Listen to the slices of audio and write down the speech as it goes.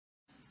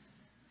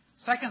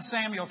2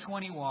 Samuel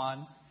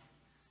 21.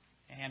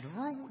 And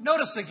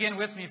notice again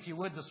with me, if you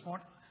would, this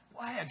morning.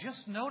 Well, I had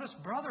just noticed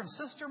Brother and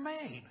Sister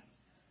Mabe.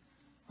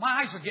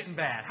 My eyes are getting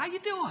bad. How you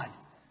doing?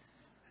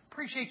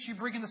 Appreciate you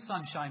bringing the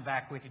sunshine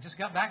back with you. Just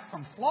got back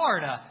from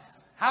Florida.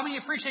 How many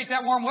appreciate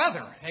that warm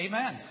weather?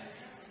 Amen.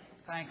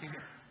 Thank you.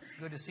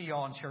 Good to see you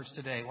all in church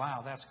today.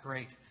 Wow, that's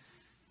great.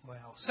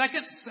 Well, 2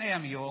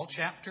 Samuel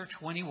chapter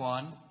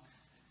 21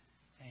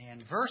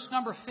 and verse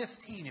number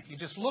 15. If you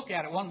just look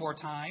at it one more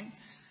time.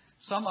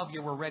 Some of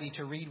you were ready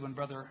to read when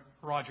Brother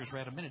Rogers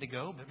read a minute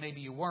ago, but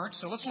maybe you weren't.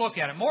 So let's look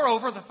at it.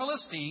 Moreover, the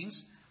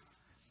Philistines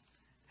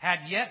had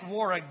yet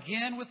war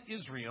again with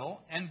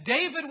Israel, and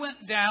David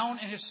went down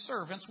and his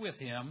servants with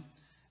him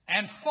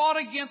and fought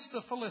against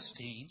the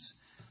Philistines.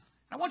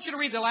 I want you to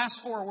read the last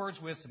four words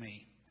with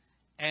me.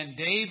 And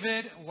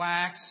David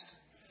waxed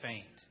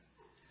faint.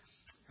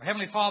 Our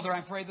Heavenly Father, I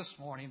pray this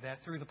morning that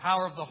through the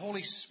power of the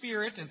Holy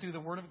Spirit and through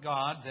the Word of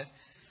God, that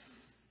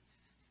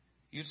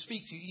you'd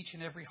speak to each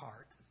and every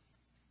heart.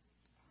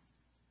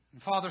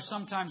 And Father,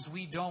 sometimes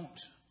we don't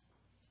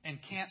and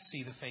can't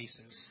see the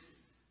faces.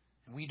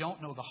 And we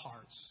don't know the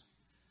hearts.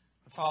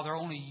 But Father,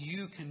 only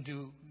you can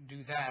do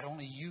that.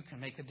 Only you can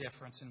make a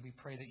difference. And we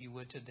pray that you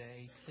would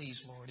today.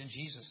 Please, Lord, in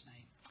Jesus'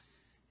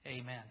 name.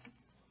 Amen.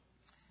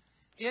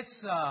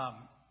 It's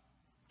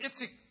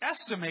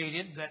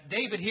estimated that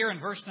David here in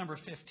verse number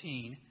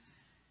 15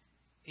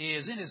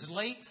 is in his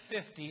late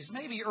 50s,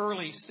 maybe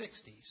early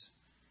 60s.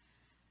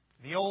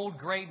 The old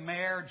gray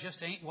mare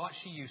just ain't what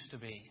she used to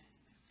be.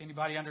 If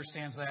anybody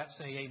understands that,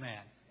 say amen.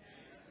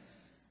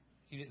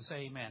 You didn't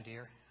say amen,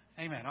 dear.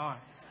 Amen. All right.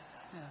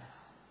 Yeah.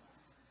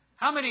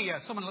 How many,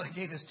 someone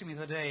gave this to me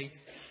the other day.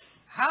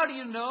 How do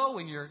you know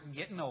when you're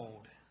getting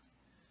old?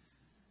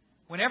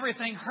 When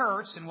everything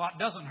hurts and what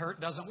doesn't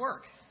hurt doesn't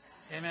work.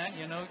 Amen.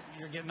 You know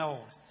you're getting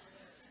old.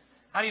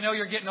 How do you know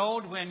you're getting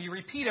old? When you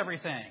repeat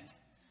everything.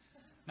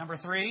 Number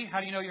 3,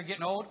 how do you know you're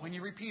getting old? When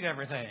you repeat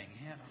everything.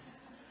 Yeah.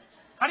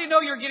 How do you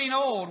know you're getting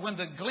old? When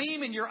the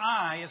gleam in your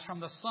eye is from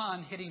the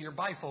sun hitting your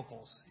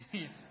bifocals.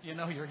 You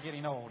know you're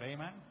getting old.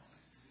 Amen.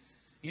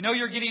 You know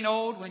you're getting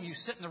old when you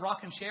sit in the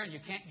rocking chair and you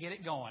can't get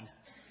it going.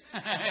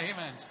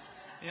 Amen.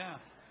 Yeah.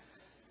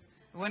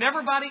 When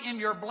everybody in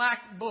your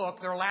black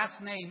book, their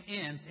last name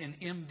ends in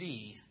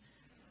MD,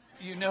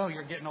 you know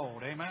you're getting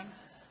old. Amen.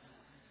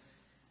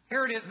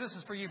 Here it is. This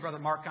is for you, Brother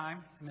Markheim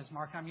and Ms.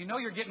 Markheim. You know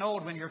you're getting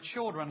old when your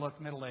children look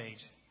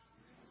middle-aged.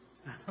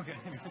 Okay.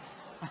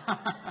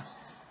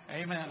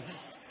 Amen.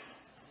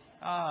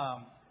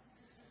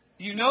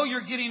 You know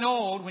you're getting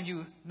old when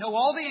you know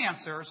all the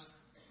answers,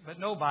 but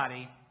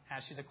nobody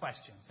asks you the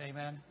questions.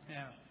 Amen.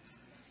 Yeah.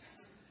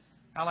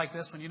 I like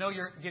this one. You know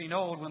you're getting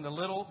old when the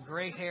little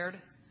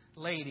gray-haired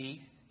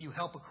lady you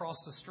help across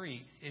the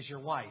street is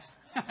your wife.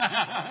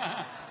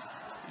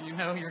 You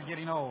know you're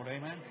getting old.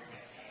 Amen.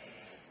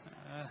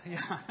 Yeah.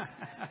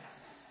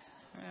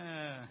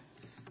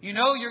 You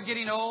know you're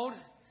getting old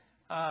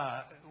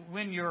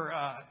when your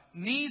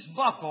knees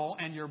buckle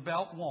and your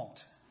belt won't.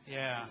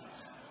 Yeah.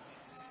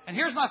 And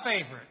here's my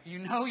favorite. You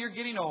know you're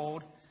getting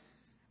old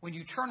when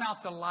you turn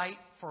out the light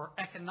for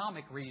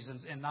economic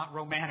reasons and not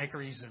romantic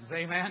reasons.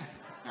 Amen.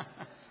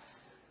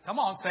 Come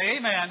on, say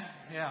amen.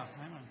 Yeah.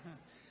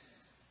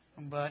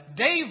 Amen. But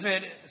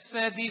David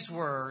said these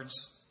words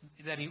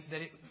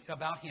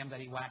about him that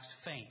he waxed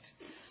faint.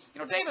 You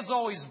know, David's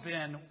always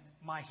been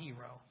my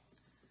hero.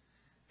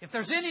 If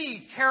there's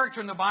any character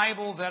in the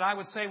Bible that I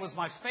would say was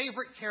my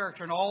favorite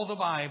character in all the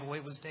Bible,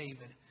 it was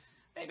David.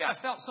 Maybe I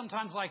felt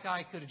sometimes like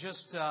I could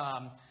just,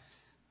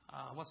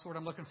 what's the word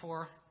I'm looking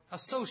for?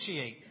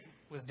 Associate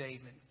with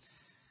David.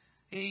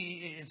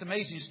 It's an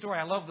amazing story.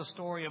 I love the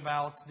story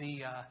about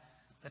the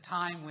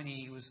time when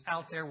he was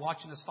out there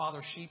watching his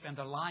father's sheep and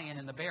the lion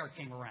and the bear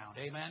came around.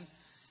 Amen.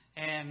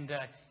 And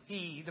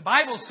the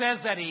Bible says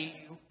that he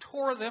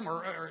tore them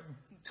or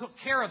took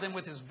care of them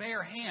with his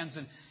bare hands.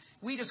 And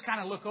we just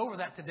kind of look over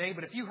that today.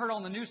 But if you heard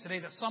on the news today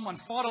that someone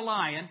fought a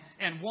lion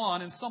and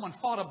won and someone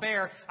fought a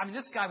bear, I mean,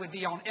 this guy would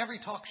be on every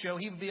talk show.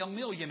 He would be a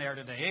millionaire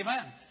today.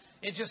 Amen.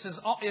 It just is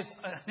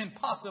an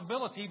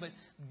impossibility, but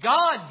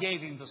God gave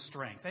him the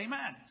strength.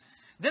 Amen.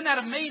 Then that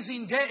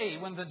amazing day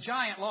when the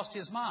giant lost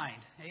his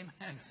mind.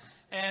 Amen.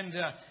 And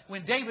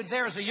when David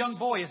there as a young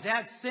boy, his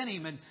dad sent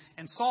him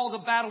and saw the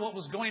battle, what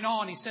was going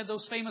on. He said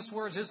those famous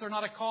words, "Is there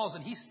not a cause?"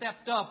 And he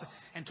stepped up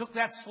and took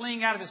that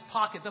sling out of his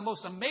pocket. The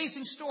most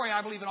amazing story,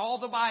 I believe, in all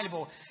the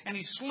Bible. And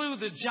he slew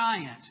the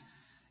giant.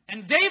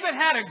 And David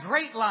had a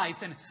great life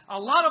and a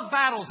lot of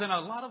battles and a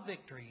lot of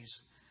victories.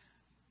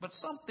 But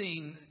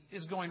something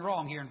is going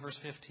wrong here in verse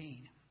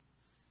 15.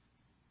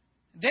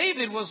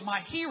 David was my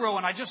hero,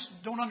 and I just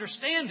don't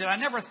understand it. I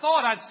never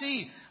thought I'd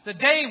see the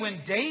day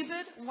when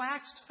David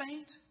waxed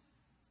faint.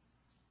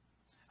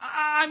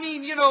 I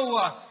mean,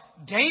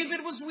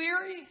 David was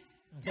weary.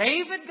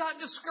 David got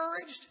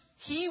discouraged.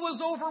 He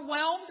was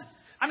overwhelmed.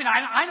 I mean,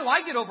 I know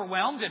I get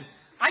overwhelmed, and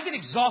I get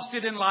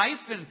exhausted in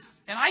life, and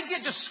I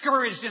get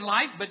discouraged in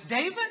life. But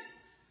David,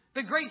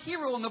 the great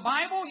hero in the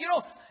Bible,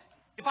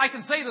 if I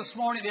can say this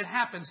morning, it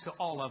happens to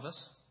all of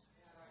us.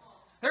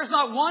 There's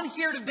not one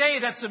here today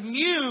that's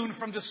immune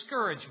from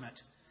discouragement.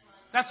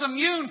 That's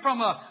immune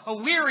from a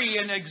weary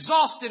and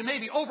exhausted and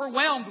maybe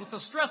overwhelmed with the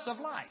stress of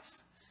life.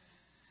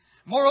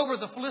 Moreover,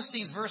 the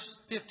Philistines, verse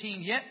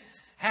 15, yet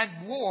had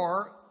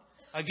war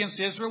against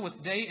Israel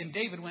and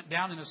David went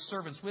down and his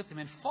servants with him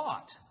and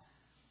fought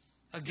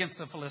against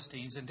the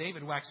Philistines, and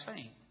David waxed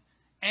faint.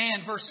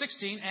 And verse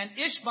 16, and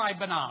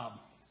Ishbi-Benob,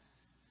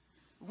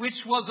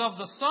 which was of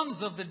the sons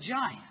of the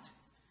giant.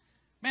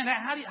 Man,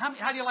 how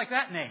do you like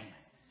that name?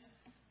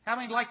 How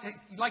many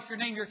like your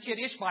name your kid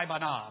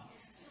Ishbi-Benob?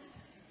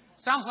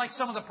 Sounds like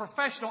some of the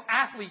professional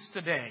athletes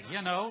today,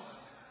 you know.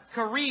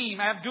 Kareem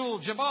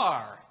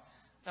Abdul-Jabbar,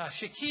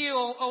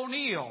 Shaquille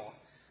O'Neal,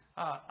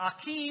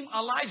 Akeem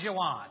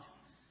Olajuwon,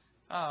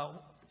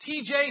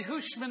 T.J.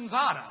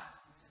 Hushmanzada.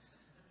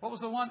 What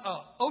was the one?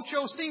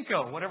 Ocho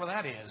Cinco, whatever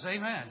that is.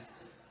 Amen.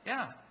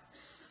 Yeah.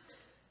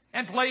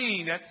 And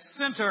playing at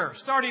center,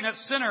 starting at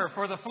center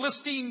for the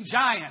Philistine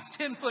giants,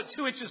 10 foot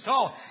 2 inches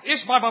tall.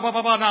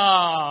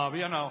 Ishbi-Benob,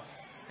 you know.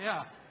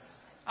 Yeah.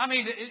 I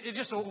mean, it's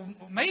just an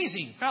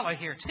amazing fella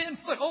here. 10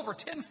 foot, over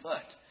 10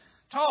 foot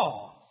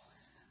tall.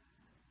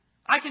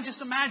 I can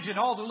just imagine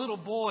all the little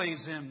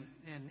boys in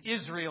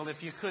Israel,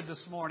 if you could,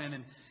 this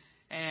morning.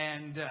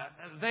 And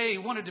they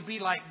wanted to be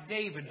like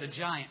David, the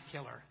giant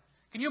killer.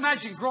 Can you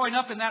imagine growing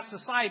up in that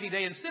society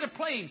today? Instead of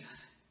playing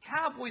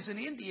cowboys and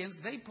Indians,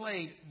 they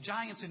played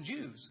giants and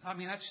Jews. I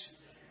mean, that's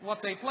what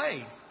they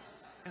played.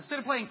 Instead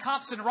of playing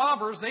cops and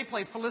robbers, they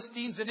played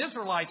Philistines and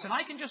Israelites. And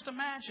I can just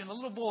imagine a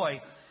little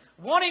boy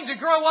wanting to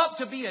grow up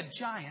to be a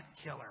giant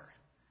killer.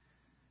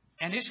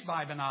 And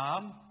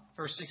Ishbi-Benob,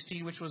 verse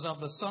 16, which was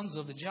of the sons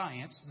of the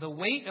giants, the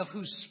weight of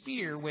whose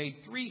spear weighed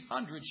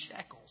 300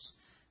 shekels.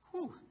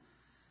 Whew.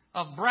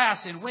 Of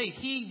brass in weight,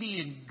 he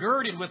being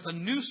girded with a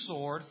new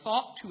sword,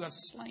 thought to have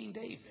slain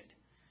David.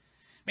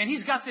 Man,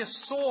 he's got this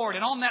sword,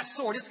 and on that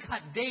sword, it's got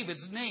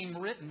David's name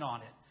written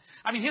on it.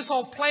 I mean, his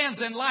whole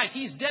plans in life,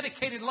 he's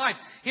dedicated life.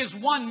 His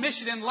one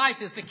mission in life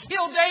is to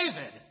kill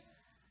David.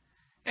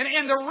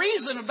 And the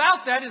reason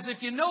about that is,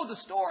 if you know the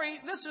story,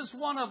 this is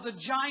one of the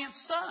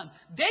giant's sons.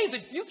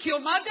 David, you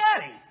killed my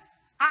daddy.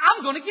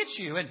 I'm going to get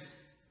you. And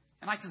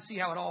I can see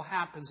how it all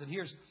happens. And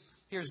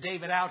here's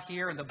David out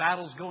here, and the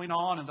battle's going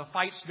on, and the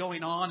fight's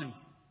going on, and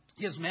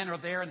his men are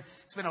there, and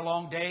it's been a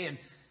long day.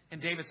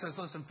 And David says,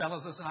 listen,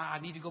 fellas, I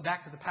need to go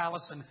back to the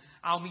palace, and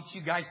I'll meet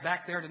you guys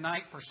back there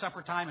tonight for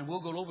supper time, and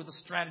we'll go over the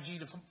strategy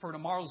for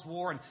tomorrow's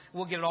war, and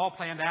we'll get it all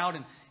planned out.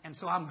 And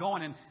so I'm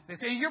going, and they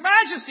say, Your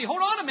Majesty,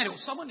 hold on a minute.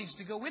 Someone needs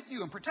to go with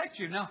you and protect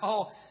you.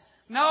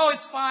 No,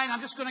 it's fine.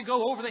 I'm just going to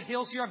go over the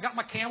hills here. I've got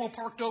my camel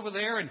parked over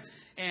there,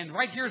 and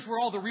right here's where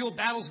all the real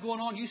battle's going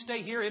on. You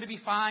stay here. It'll be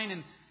fine.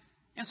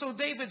 And so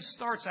David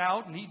starts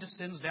out, and he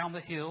descends down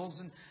the hills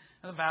and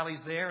the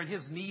valleys there, and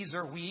his knees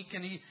are weak,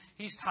 and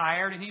he's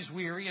tired, and he's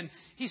weary, and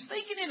he's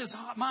thinking in his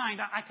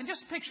mind, I can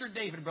just picture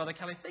David, Brother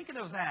Kelly, thinking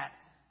of that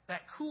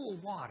cool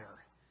water,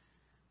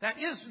 that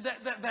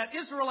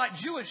Israelite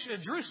Jewish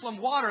Jerusalem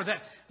water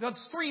that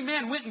those 3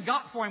 men went and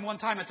got for him one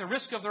time at the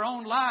risk of their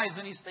own lives,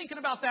 and he's thinking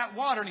about that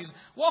water, and he's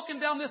walking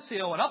down this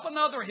hill and up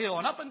another hill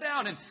and up and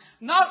down, and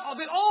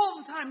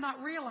all the time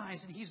not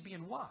realizing he's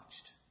being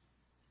watched.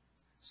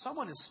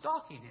 Someone is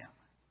stalking him.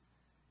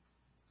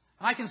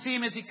 And I can see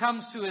him as he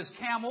comes to his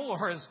camel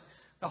or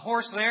the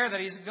horse there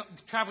that he's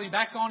traveling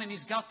back on, and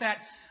he's got that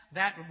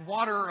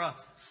water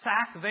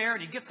sack there,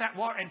 and he gets that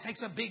water and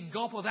takes a big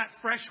gulp of that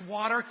fresh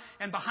water,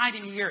 and behind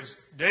him he hears,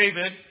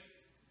 David.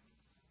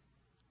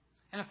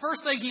 And the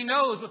first thing he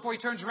knows before he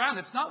turns around,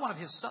 it's not one of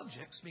his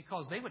subjects,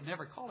 because they would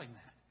never call him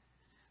that.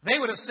 They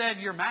would have said,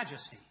 Your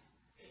Majesty.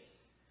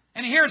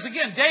 And he hears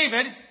again,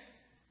 David.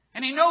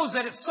 And he knows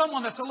that it's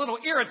someone that's a little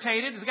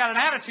irritated, has got an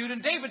attitude,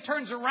 and David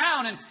turns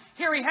around, and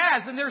here he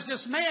has, and there's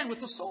this man with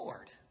the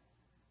sword.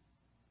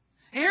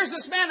 And here's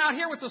this man out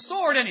here with the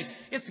sword, and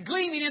it's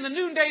gleaming in the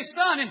noonday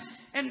sun,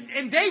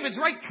 and David's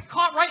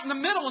caught right in the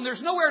middle, and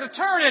there's nowhere to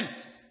turn,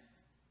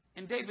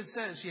 and David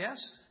says, Yes.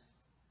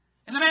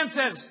 And the man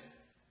says,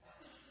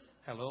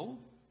 Hello,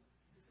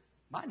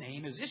 my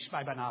name is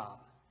Ishbi-Benob.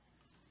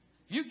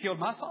 You killed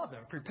my father.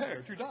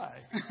 Prepare to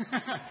die.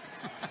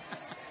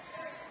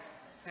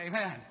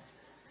 Amen.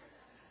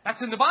 That's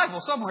in the Bible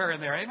somewhere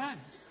in there. Amen.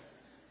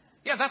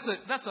 Yeah,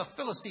 that's a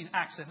Philistine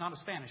accent, not a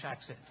Spanish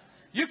accent.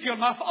 You killed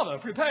my father.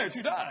 Prepare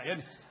to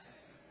die.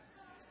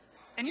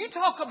 And you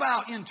talk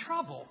about in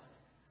trouble.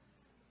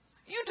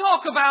 You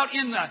talk about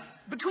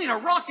between a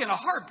rock and a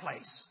hard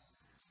place.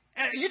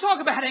 You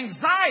talk about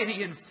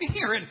anxiety and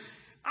fear. And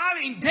I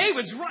mean,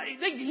 David's right.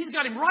 He's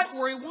got him right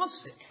where he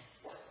wants it.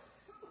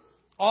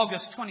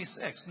 August 26,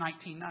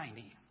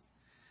 1990.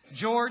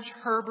 George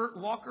Herbert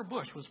Walker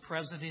Bush was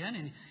president,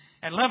 and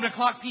at 11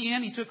 o'clock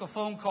p.m. he took a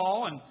phone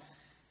call, and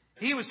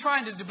he was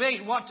trying to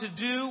debate what to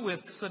do with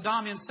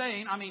Saddam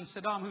Hussein,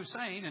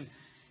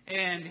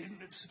 and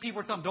people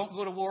were telling him, don't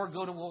go to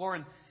war,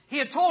 and he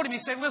had told him, he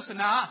said, listen,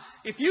 now,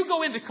 if you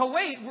go into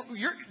Kuwait,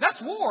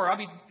 that's war. I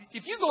mean,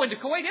 if you go into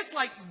Kuwait, it's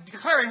like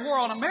declaring war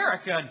on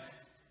America.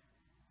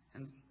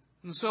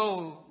 And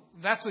so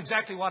that's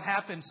exactly what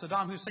happened.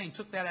 Saddam Hussein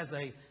took that as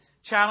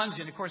challenge.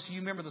 And, of course, you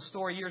remember the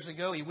story years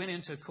ago. He went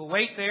into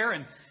Kuwait there,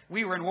 and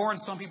we were in war.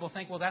 And some people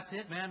think, well, that's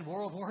it, man.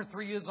 World War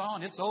III is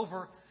on. It's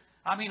over.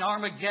 I mean,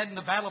 Armageddon,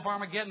 the Battle of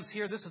Armageddon's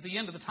here. This is the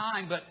end of the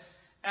time. But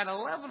at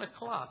 11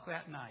 o'clock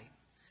that night,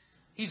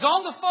 he's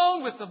on the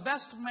phone with the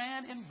best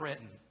man in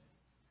Britain.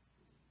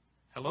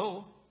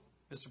 Hello,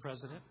 Mr.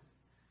 President.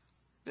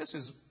 This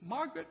is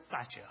Margaret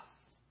Thatcher.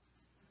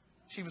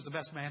 She was the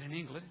best man in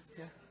England.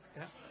 Yeah.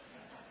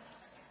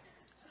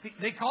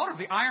 They called her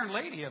the Iron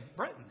Lady of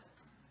Britain.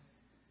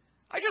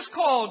 I just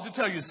called to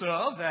tell you,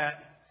 sir, that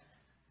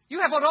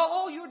you have at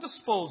all your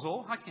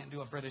disposal. I can't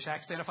do a British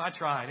accent if I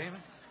tried.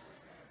 Amen.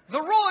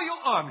 The Royal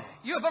Army.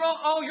 You have at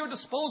all your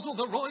disposal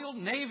the Royal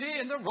Navy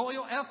and the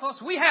Royal Air Force.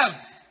 We have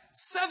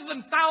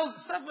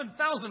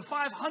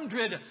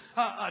 7,500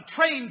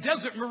 trained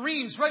desert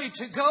Marines ready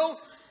to go.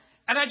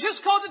 And I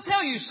just called to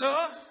tell you,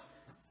 sir,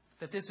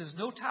 that this is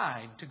no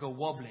time to go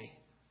wobbly.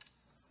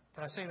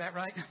 Did I say that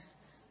right?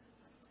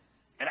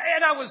 And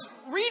I was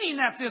reading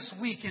that this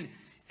week, and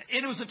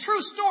it was a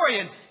true story,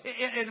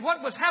 and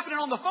what was happening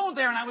on the phone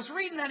there, and I was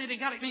reading that, and it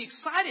got me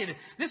excited.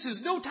 This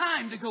is no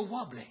time to go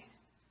wobbly.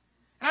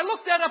 And I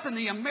looked that up in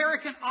the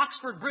American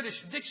Oxford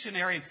British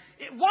Dictionary.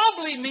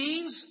 Wobbly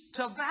means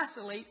to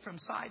vacillate from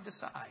side to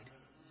side.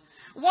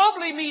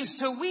 Wobbly means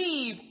to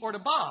weave or to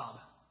bob.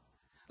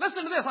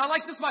 Listen to this. I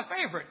like this, my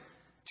favorite.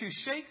 To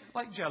shake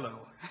like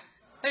Jell-O.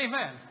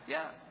 Amen.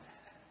 Yeah.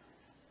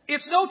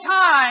 It's no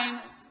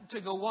time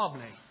to go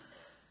wobbly.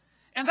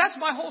 And that's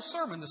my whole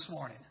sermon this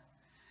morning.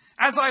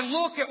 As I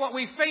look at what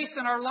we face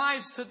in our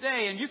lives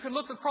today, and you can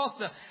look across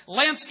the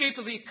landscape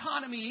of the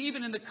economy,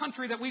 even in the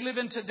country that we live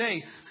in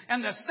today,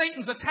 and the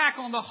Satan's attack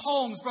on the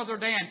homes, Brother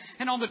Dan,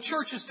 and on the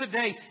churches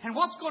today, and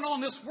what's going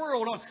on in this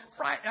world on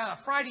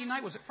Friday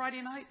night. Was it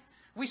Friday night?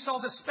 We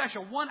saw this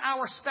special,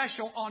 1-hour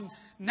special on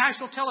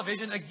national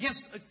television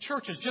against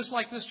churches just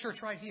like this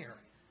church right here.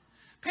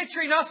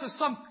 Picturing us as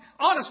some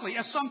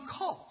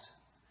cult.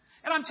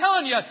 And I'm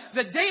telling you,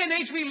 the day and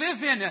age we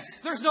live in,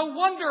 there's no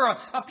wonder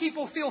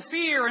people feel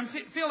fear and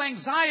feel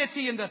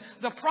anxiety and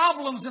the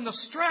problems and the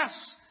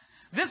stress.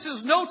 This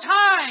is no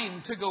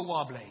time to go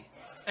wobbly.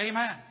 Amen.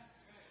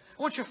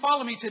 I want you to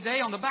follow me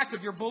today on the back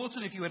of your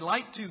bulletin. If you would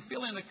like to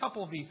fill in a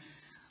couple of the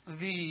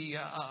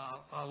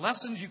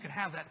lessons, you can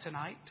have that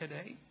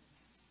today.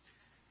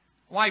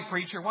 Why,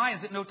 preacher? Why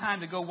is it no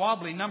time to go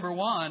wobbly? Number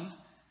one,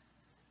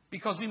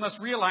 because we must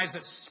realize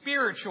that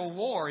spiritual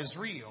war is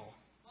real.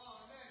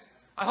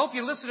 I hope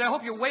you listen. I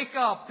hope you wake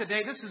up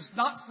today. This is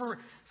not for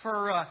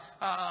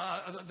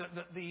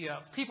the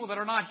people that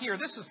are not here.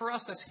 This is for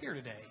us that's here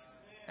today.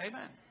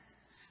 Amen.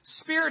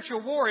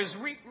 Spiritual war is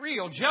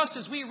real. Just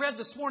as we read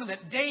this morning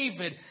that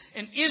David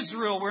and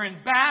Israel were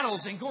in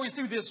battles and going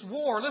through this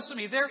war. Listen to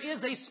me. There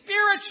is a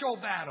spiritual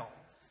battle.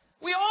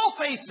 We all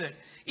face it.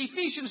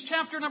 Ephesians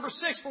chapter number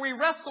 6, for we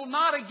wrestle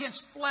not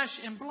against flesh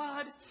and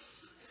blood.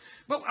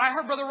 But I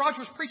heard Brother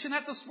Rogers preaching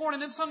that this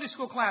morning in Sunday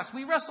school class.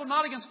 We wrestle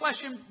not against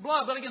flesh and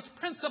blood, but against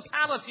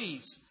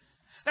principalities.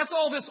 That's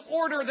all this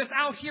order that's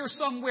out here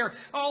somewhere.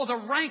 All the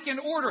rank and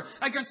order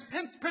against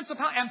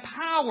principalities and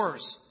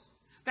powers.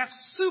 That's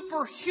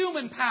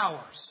superhuman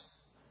powers.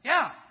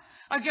 Yeah.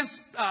 Against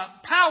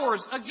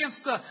powers,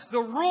 against the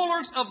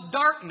rulers of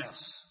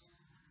darkness.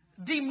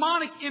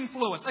 Demonic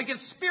influence,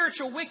 against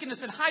spiritual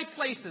wickedness in high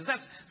places.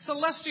 That's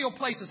celestial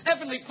places,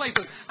 heavenly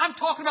places. I'm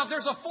talking about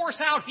there's a force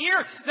out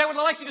here that would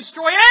like to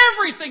destroy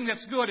everything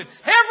that's good and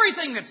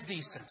everything that's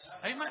decent.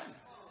 Amen.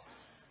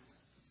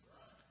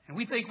 And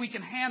we think we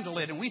can handle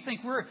it, and we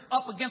think we're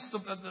up against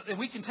and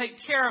we can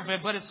take care of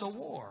it, but it's a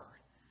war.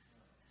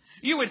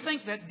 You would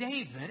think that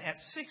David, at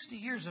 60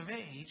 years of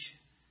age,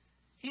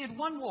 he had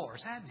won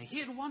wars, hadn't he? He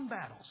had won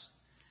battles.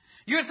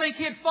 You would think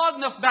he had fought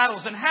enough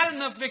battles and had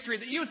enough victory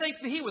that you would think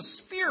that he was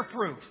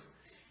spear-proof.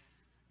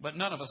 But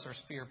none of us are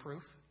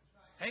spear-proof.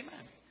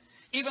 Amen.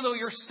 Even though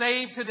you're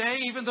saved today,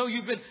 even though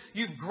you've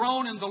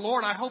grown in the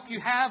Lord, I hope you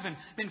have, and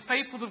been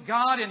faithful to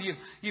God, and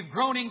you've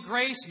grown in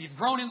grace, and you've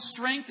grown in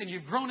strength, and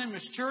you've grown in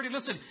maturity.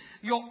 Listen,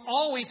 you'll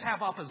always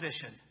have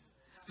opposition.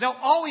 There'll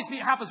always be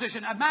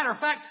opposition. As a matter of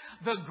fact,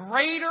 the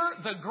greater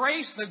the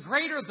grace, the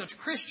greater the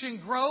Christian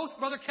growth,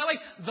 Brother Kelly,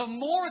 the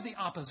more the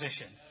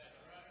opposition.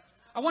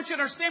 I want you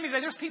to understand me today.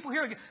 There's people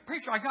here,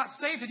 preacher, I got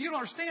saved, and you don't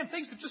understand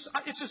things.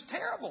 It's just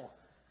terrible.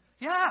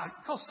 Yeah,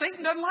 because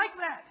Satan doesn't like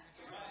that.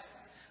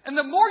 And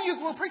the more you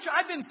grow, preacher,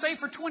 I've been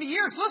saved for 20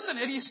 years. Listen,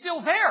 and he's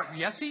still there.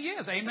 Yes, he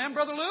is. Amen,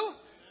 Brother Lou?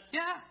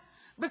 Yeah.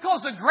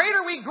 Because the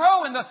greater we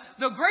grow and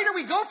the greater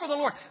we go for the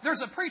Lord,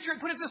 there's a preacher,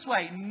 put it this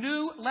way,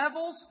 new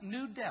levels,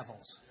 new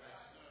devils.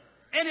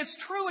 And it's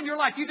true in your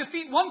life. You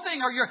defeat one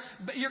thing or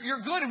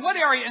you're good in one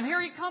area, and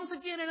here he comes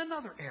again in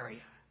another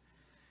area.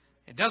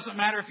 It doesn't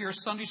matter if you're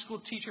a Sunday school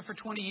teacher for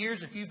 20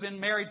 years, if you've been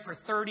married for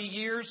 30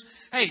 years.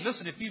 Hey,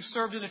 listen, if you've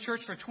served in the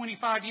church for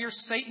 25 years,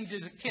 Satan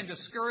can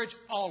discourage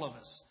all of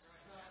us.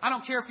 I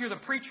don't care if you're the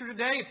preacher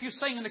today, if you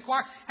sing in the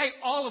choir. Hey,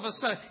 all of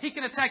us, he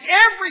can attack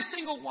every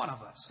single one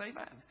of us.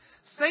 Amen.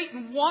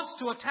 Satan wants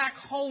to attack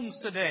homes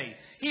today.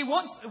 He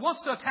wants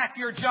to attack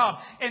your job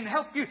and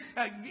help you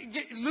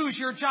lose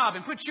your job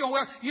and put you on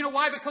where. You know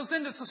why? Because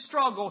then it's a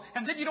struggle,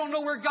 and then you don't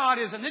know where God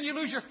is, and then you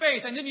lose your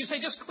faith, and then you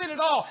say, just quit it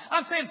all.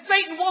 I'm saying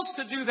Satan wants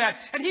to do that,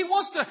 and he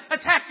wants to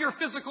attack your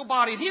physical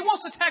body, and he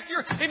wants to attack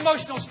your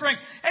emotional strength.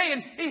 Hey,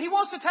 and he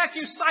wants to attack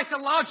you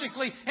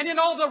psychologically and in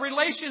all the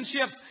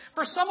relationships.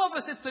 For some of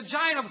us, it's the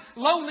giant of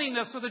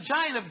loneliness or the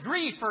giant of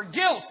grief or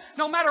guilt.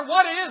 No matter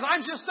what it is,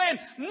 I'm just saying,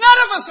 none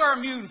of us are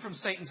immune from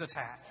Satan's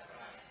attack.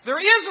 There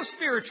is a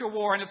spiritual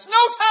war, and it's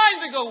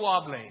no time to go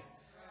wobbly.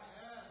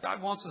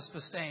 God wants us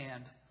to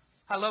stand.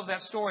 I love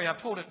that story.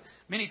 I've told it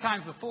many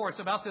times before. It's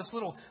about this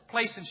little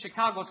place in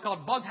Chicago. It's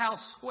called Bughouse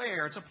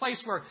Square. It's a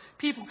place where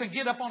people can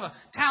get up on a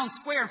town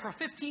square and for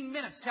 15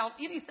 minutes tell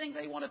anything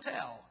they want to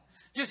tell.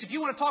 Just if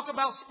you want to talk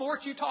about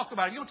sports, you talk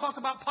about it. You want to talk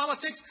about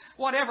politics,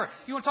 whatever.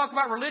 You want to talk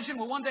about religion?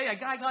 Well, one day a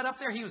guy got up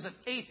there. He was an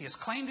atheist,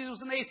 claimed he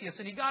was an atheist.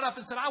 And he got up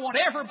and said, I want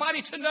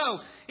everybody to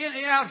know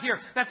out here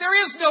that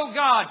there is no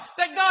God,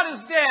 that God is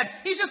dead.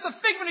 He's just a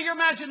figment of your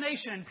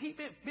imagination. And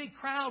a big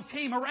crowd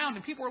came around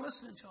and people were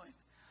listening to him.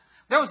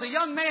 There was a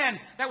young man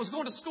that was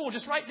going to school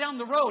just right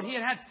down the road. He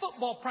had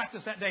football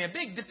practice that day, a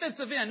big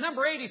defensive end,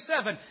 number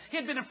 87. He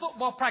had been in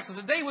football practice.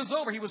 The day was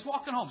over. He was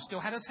walking home, still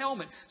had his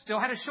helmet,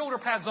 still had his shoulder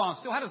pads on,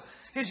 still had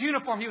his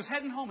uniform. He was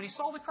heading home, and he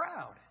saw the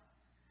crowd.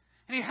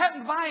 And he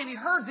heading by, and he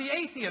heard the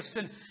atheist,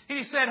 and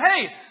he said,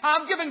 hey,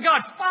 I'm giving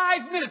God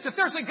 5 minutes. If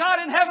there's a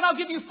God in heaven, I'll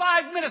give you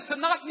 5 minutes to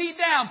knock me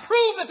down.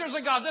 Prove that there's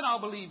a God, then I'll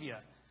believe you.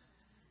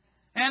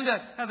 And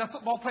the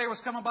football player was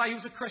coming by. He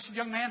was a Christian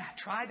young man.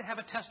 Tried to have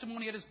a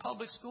testimony at his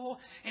public school.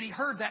 And he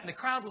heard that, and the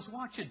crowd was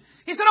watching.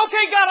 He said,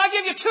 okay, God, I'll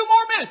give you 2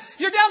 more minutes.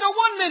 You're down to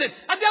 1 minute.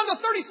 I'm down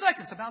to 30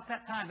 seconds. About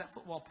that time, that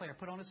football player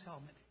put on his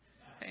helmet.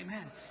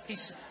 Amen.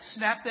 He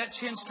snapped that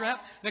chin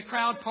strap. The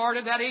crowd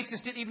parted. That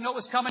atheist didn't even know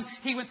it was coming.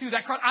 He went through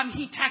that crowd.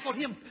 He tackled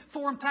him.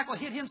 Forearm tackle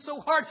hit him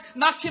so hard.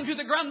 Knocked him to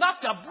the ground.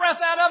 Knocked the breath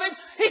out of him.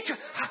 He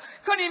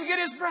couldn't even get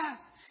his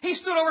breath. He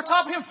stood over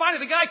top of him.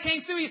 Finally, the guy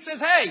came through. He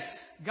says, hey,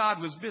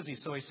 God was busy,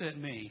 so He sent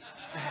me.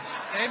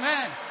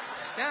 Amen.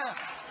 Yeah.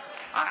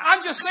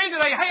 I'm just saying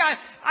today, hey,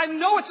 I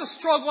know it's a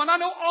struggle, and I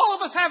know all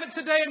of us have it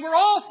today, and we're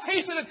all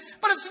facing it,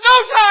 but it's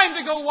no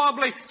time to go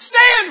wobbly.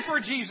 Stand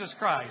for Jesus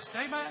Christ.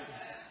 Amen.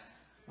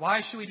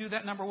 Why should we do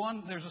that? Number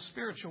one, there's a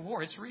spiritual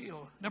war. It's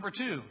real. Number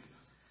two,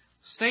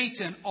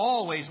 Satan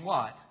always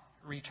what?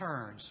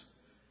 Returns.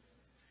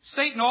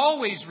 Satan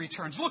always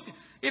returns. Look,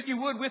 if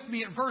you would, with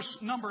me at verse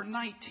number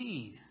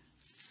 19.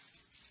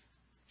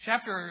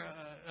 Chapter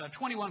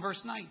 21,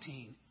 verse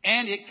 19.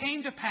 And it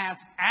came to pass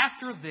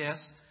after this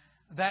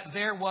that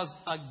there was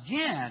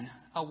again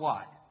a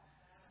what?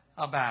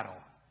 A battle.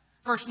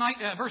 Verse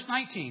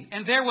 19.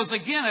 And there was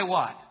again a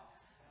what?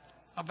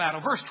 A battle.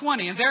 Verse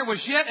 20. And there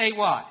was yet a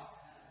what?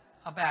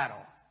 A battle.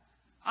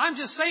 I'm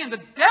just saying the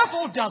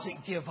devil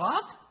doesn't give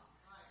up.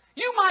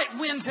 You might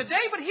win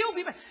today, but he'll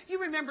be back.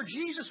 You remember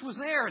Jesus was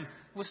there and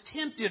was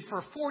tempted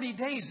for 40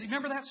 days.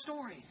 Remember that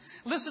story?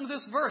 Listen to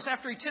this verse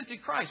after he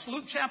tempted Christ.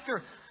 Luke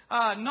chapter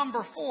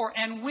number 4.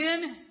 And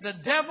when the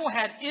devil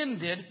had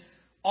ended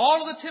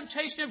all of the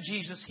temptation of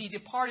Jesus, He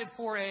departed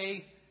for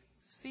a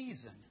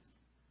season.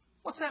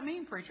 What's that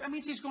mean, preacher? That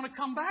means He's going to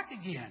come back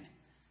again.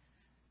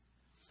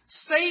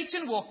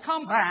 Satan will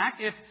come back.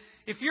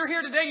 If you're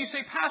here today and you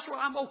say, Pastor, well,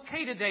 I'm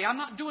okay today. I'm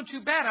not doing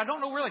too bad. I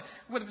don't know really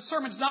whether the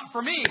sermon's not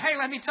for me. Hey,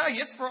 let me tell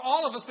you, it's for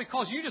all of us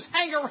because you just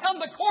hang around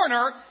the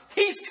corner.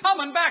 He's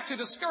coming back to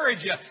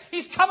discourage you.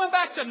 He's coming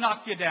back to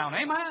knock you down.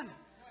 Amen?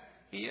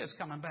 He is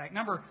coming back.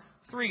 Number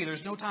 3,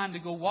 there's no time to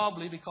go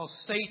wobbly because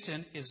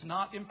Satan is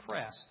not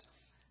impressed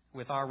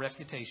with our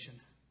reputation.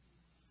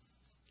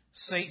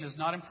 Satan is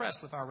not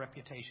impressed with our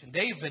reputation.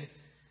 David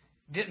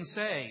didn't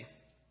say,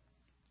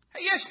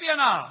 hey,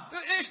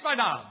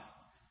 Ishbanab.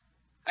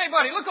 Hey,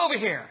 buddy, look over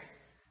here.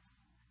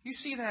 You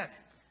see that?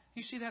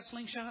 You see that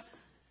slingshot?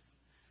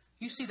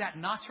 You see that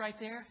notch right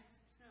there?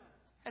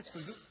 That's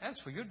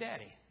for your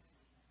daddy.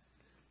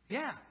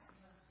 Yeah.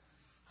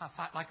 I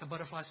fight like a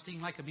butterfly,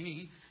 sting like a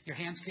bee. Your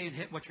hands can't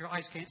hit what your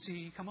eyes can't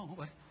see. Come on,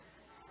 boy.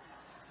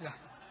 Yeah.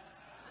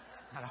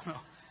 I don't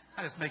know.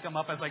 I just make them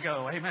up as I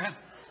go. Amen.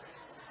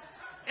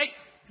 Hey,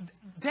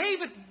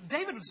 David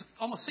was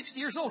almost 60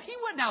 years old. He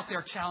wasn't out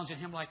there challenging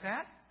him like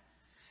that.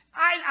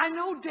 I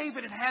know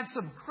David had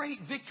some great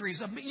victories.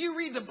 You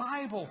read the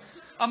Bible,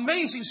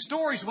 amazing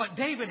stories what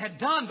David had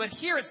done. But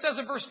here it says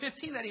in verse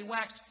 15 that he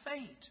waxed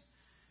faint.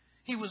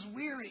 He was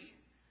weary.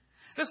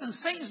 Listen,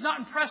 Satan's not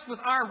impressed with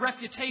our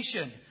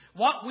reputation,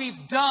 what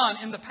we've done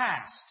in the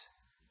past,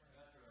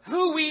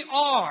 who we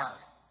are,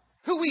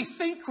 who we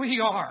think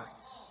we are.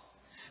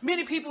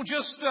 Many people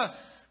just,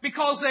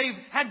 because they've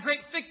had great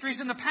victories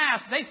in the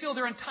past, they feel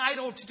they're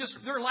entitled to just,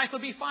 their life will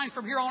be fine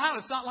from here on out.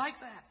 It's not like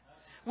that.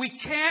 We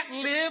can't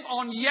live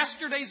on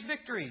yesterday's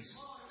victories.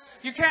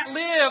 You can't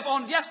live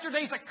on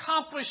yesterday's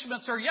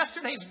accomplishments or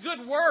yesterday's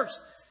good works.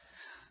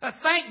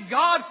 Thank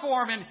God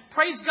for them and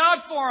praise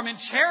God for them and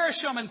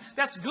cherish them. And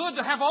that's good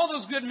to have all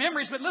those good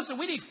memories. But listen,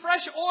 we need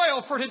fresh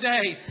oil for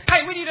today.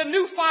 Hey, we need a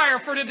new fire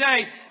for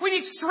today. We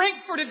need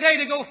strength for today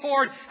to go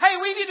forward. Hey,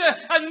 we need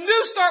a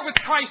new start with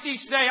Christ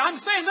each day. I'm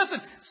saying,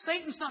 listen,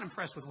 Satan's not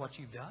impressed with what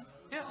you've done.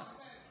 Yeah.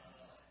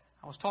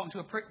 I was talking to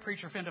a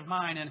preacher friend of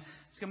mine, and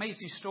it's an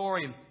amazing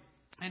story.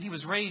 And he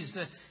was raised,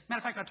 matter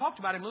of fact, I talked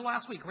about him a little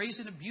last week,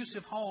 raised in an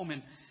abusive home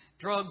and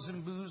drugs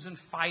and booze and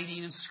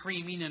fighting and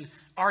screaming and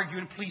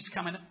arguing, police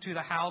coming to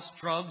the house,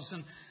 drugs,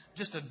 and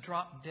just a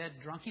drop-dead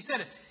drunk. He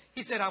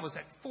said, I was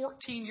at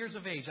 14 years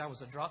of age, I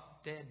was a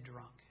drop-dead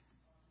drunk.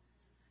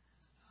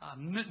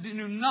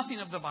 Knew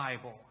nothing of the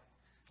Bible.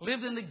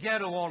 Lived in the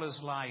ghetto all his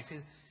life.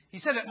 He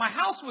said that my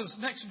house was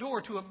next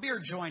door to a beer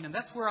joint, and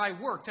that's where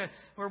I worked,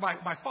 where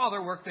my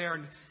father worked there.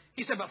 And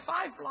he said, but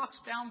 5 blocks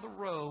down the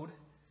road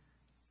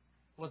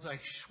was a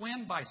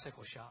Schwinn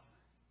bicycle shop.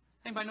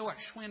 Anybody know what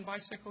Schwinn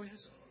bicycle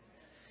is?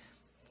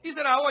 He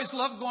said, I always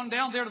loved going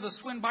down there to the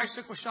Schwinn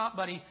bicycle shop,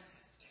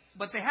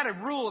 but they had a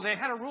rule. They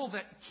had a rule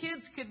that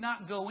kids could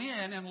not go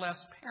in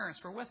unless parents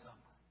were with them.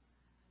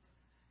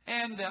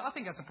 And I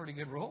think that's a pretty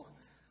good rule.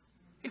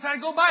 He said,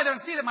 I'd go by there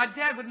and see that my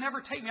dad would never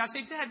take me. I'd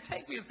say, Dad,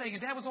 take me to the thing.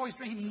 And Dad was always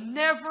drinking. He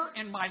never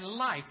in my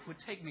life would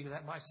take me to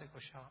that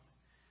bicycle shop.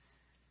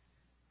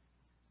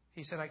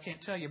 He said, I can't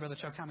tell you, Brother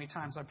Chuck, how many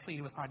times I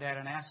pleaded with my dad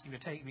and asked him to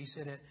take me. He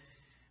said,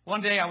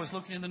 one day I was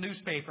looking in the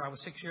newspaper. I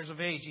was 6 years of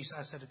age.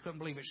 I said, I couldn't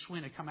believe it.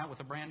 Schwinn had come out with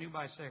a brand new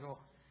bicycle.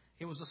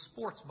 It was a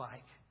sports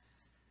bike.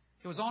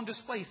 It was on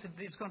display. He said,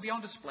 it's going to be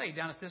on display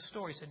down at this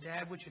store. He said,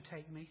 Dad, would you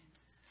take me?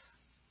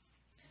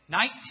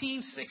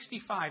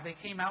 1965, they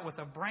came out with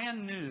a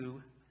brand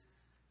new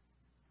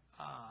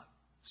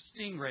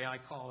Stingray, I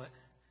call it,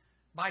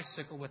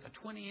 bicycle with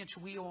a 20-inch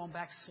wheel on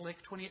back slick,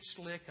 20-inch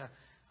slick, a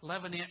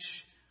 11-inch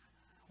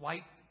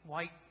white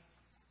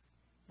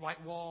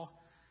wall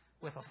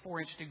with a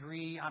 4-inch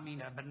degree. I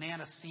mean, a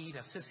banana seat,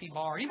 a sissy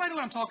bar. Anybody know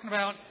what I'm talking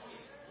about?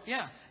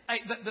 Yeah. Hey,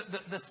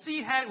 the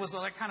seat was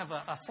like kind of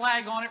a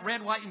flag on it,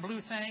 red, white, and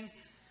blue thing.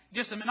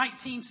 Just in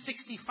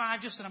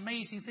 1965, just an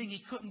amazing thing.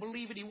 He couldn't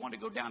believe it. He wanted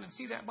to go down and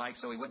see that bike.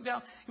 So he went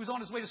down. He was on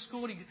his way to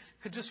school. He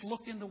could just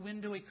look in the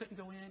window. He couldn't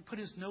go in. Put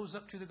his nose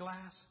up to the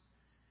glass.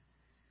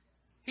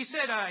 He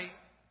said, I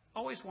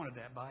always wanted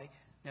that bike.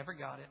 Never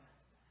got it.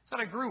 Said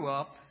I grew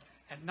up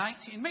at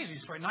 19, amazing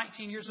story,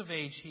 19 years of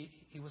age,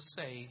 he was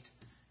saved.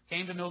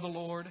 Came to know the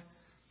Lord.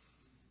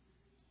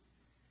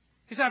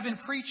 He said, I've been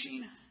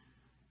preaching.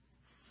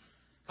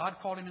 God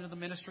called him into the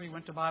ministry. He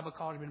went to Bible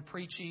college. He'd been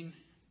preaching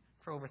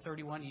for over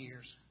 31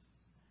 years.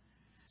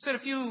 He said a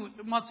few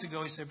months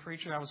ago, he said,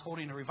 Preacher, I was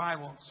holding a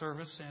revival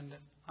service and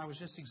I was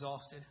just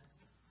exhausted.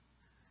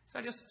 So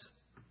I just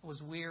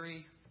was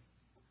weary.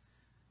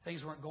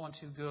 Things weren't going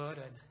too good.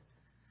 And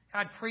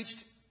I'd preached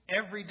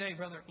every day,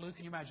 Brother Luke,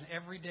 can you imagine,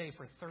 every day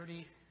for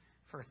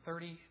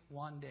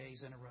 31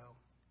 days in a row.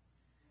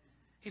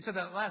 He said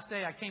that last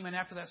day I came in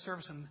after that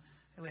service and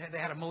they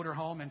had a motor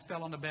home and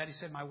fell on the bed. He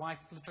said my wife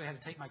literally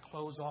had to take my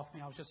clothes off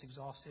me. I was just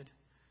exhausted.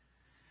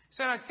 He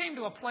said I came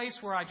to a place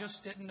where I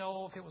just didn't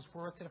know if it was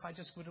worth it, if I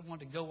just would have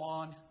wanted to go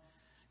on.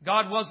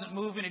 God wasn't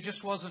moving. It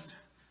just wasn't.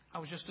 I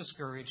was just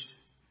discouraged.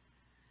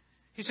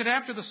 He said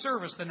after the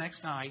service the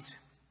next night,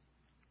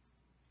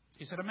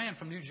 he said a man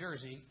from New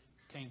Jersey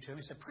came to him.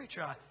 He said,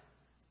 Preacher,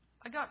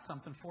 I got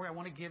something for you. I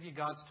want to give you.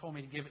 God's told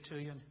me to give it to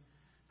you. And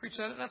Preacher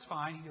said, that's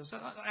fine. He goes,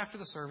 after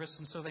the service.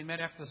 And so they met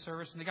after the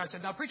service. And the guy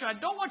said, now, Preacher, I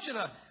don't want you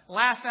to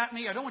laugh at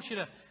me. I don't want you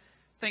to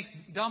think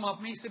dumb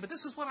of me. He said, but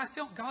this is what I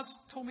felt God's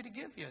told me to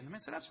give you. And the man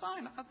said, that's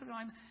fine.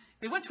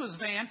 They went to his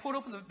van, pulled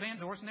open the van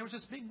doors, and there was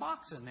this big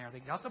box in there.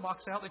 They got the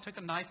box out. They took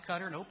a knife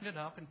cutter and opened it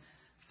up and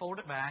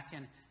folded it back.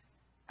 And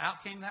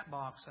out came that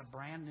box, a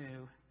brand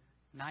new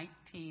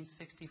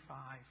 1965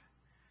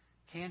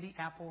 candy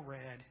apple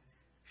red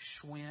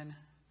Schwinn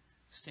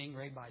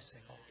Stingray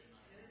bicycle.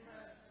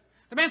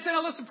 The man said,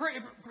 now listen,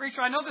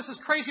 Preacher, I know this is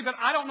crazy, but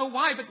I don't know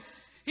why. But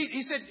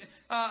he said,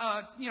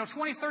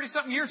 20,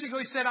 30-something years ago,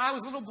 he said, I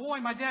was a little boy.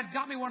 My dad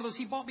got me one of those.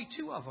 He bought me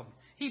 2 of them.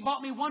 He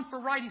bought me one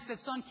for right. He said,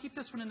 son, keep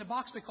this one in the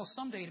box because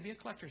someday it'll be a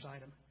collector's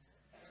item.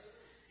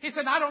 He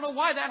said, I don't know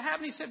why that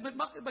happened. He said,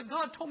 but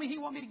God told me He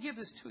wanted me to give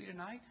this to you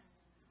tonight.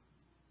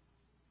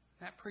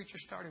 That preacher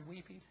started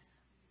weeping.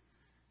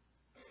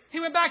 He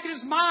went back in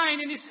his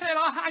mind and he said,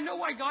 I know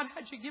why God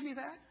had you give me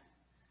that.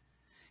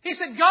 He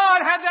said,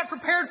 God had that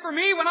prepared for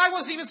me when I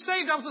wasn't even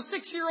saved. I was a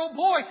 6-year-old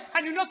boy.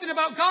 I knew nothing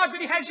about God,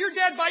 but He had your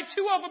dad buy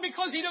 2 of them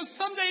because He knows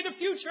someday in the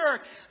future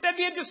there'd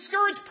be a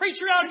discouraged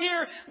preacher out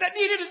here that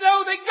needed to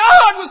know that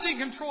God was in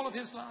control of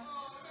his life.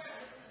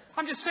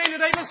 I'm just saying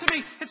today, listen to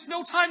me, it's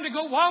no time to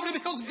go wobbly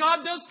because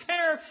God does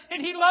care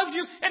and He loves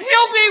you and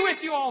He'll be with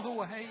you all the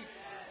way.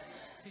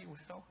 He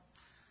will.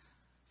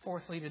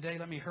 Fourthly, today,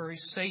 let me hurry.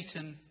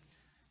 Satan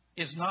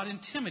is not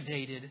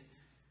intimidated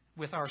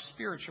with our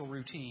spiritual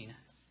routine.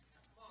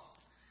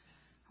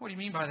 What do you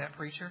mean by that,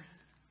 preacher?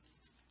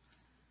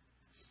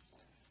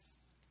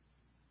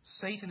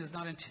 Satan is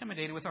not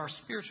intimidated with our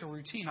spiritual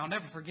routine. I'll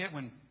never forget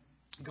when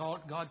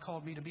God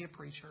called me to be a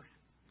preacher.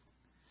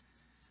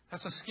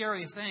 That's a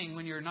scary thing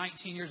when you're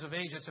 19 years of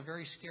age. That's a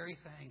very scary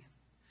thing.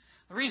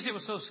 The reason it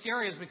was so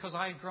scary is because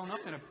I had grown up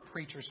in a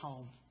preacher's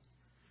home.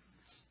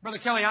 Brother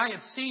Kelly, I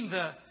had seen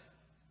the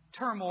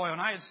turmoil,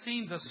 and I had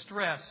seen the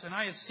stress, and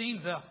I had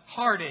seen the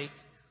heartache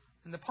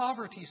and the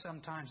poverty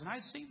sometimes, and I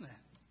had seen that.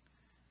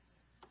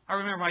 I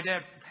remember my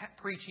dad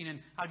preaching, and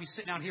I'd be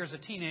sitting out here as a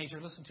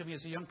teenager, listening to me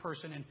as a young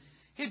person, and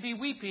he'd be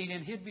weeping,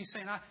 and he'd be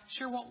saying, I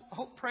sure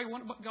pray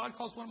God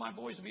calls one of my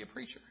boys to be a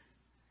preacher.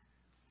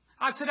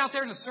 I'd sit out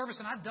there in the service,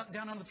 and I'd duck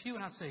down on the pew,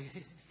 and I'd say,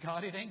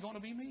 God, it ain't going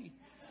to be me.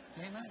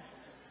 Amen.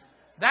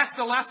 That's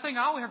the last thing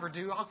I'll ever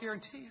do, I'll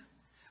guarantee you.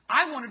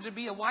 I wanted to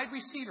be a wide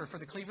receiver for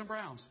the Cleveland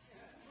Browns.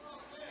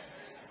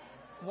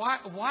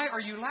 Why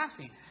are you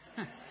laughing?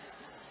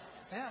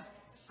 Yeah.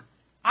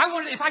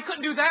 If I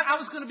couldn't do that, I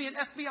was going to be an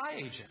FBI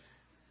agent.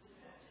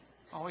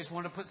 I always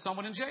wanted to put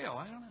someone in jail.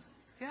 I don't know.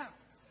 Yeah.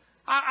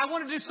 I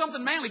wanted to do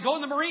something manly. Go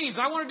in the Marines.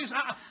 I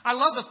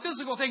love the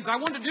physical things. I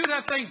wanted to do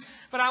that things.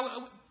 But I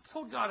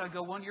told God I'd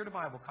go 1 year to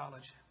Bible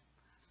college.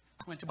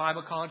 Went to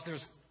Bible college. There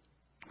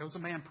was a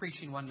man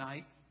preaching one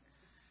night.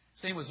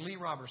 His name was Lee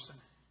Robertson.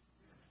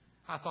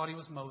 I thought he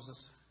was Moses.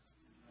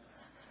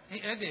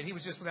 I did. He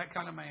was just that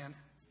kind of man.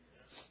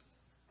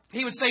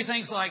 He would say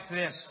things like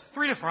this: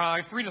 3 to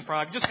 5, 3 to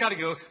 5. You just got to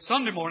go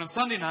Sunday morning,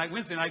 Sunday night,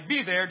 Wednesday night.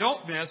 Be there.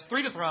 Don't miss.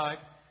 3 to 5.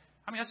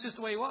 I mean, that's just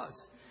the way he was.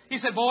 He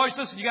said, boys,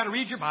 listen, you got to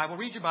read your Bible.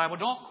 Read your Bible.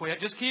 Don't quit.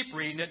 Just keep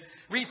reading it.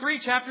 Read 3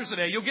 chapters a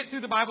day. You'll get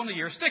through the Bible in a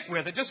year. Stick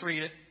with it. Just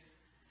read it.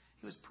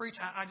 He was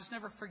preaching. I just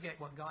never forget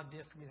what God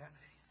did for me that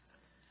day.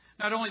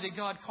 Not only did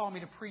God call me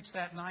to preach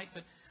that night,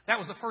 but that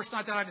was the first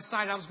night that I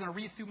decided I was going to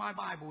read through my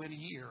Bible in a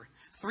year.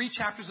 3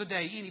 chapters a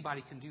day.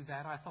 Anybody can do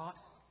that, I thought.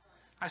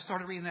 I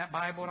started reading that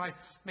Bible, and I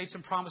made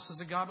some promises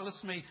to God. But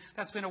listen to me,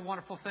 that's been a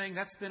wonderful thing.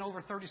 That's been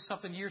over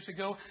 30-something years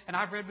ago, and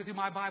I've read with you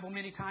my Bible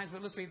many times.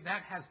 But listen to me,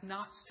 that has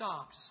not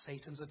stopped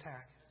Satan's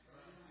attack.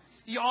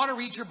 You ought to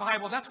read your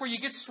Bible. That's where you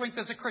get strength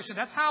as a Christian.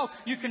 That's how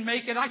you can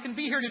make it. I can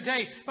be here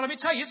today. But let me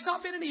tell you, it's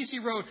not been an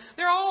easy road.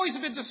 There always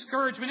have been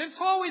discouragement.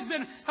 It's always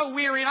been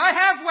weary. And I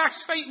have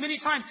waxed faint many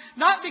times.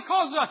 Not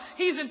because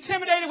he's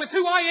intimidated with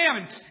who I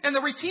am and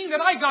the routine that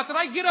I got, that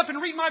I get up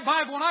and read my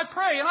Bible and I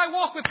pray and I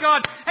walk with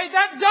God. Hey,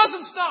 that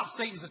doesn't stop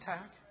Satan's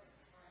attack.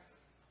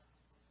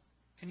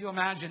 Can you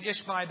imagine?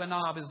 Ishbi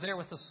Benob is there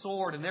with the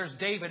sword, and there's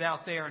David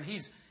out there, and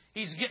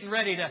he's getting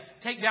ready to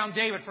take down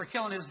David for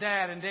killing his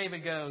dad. And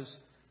David goes,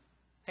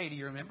 hey, do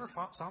you remember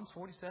Psalms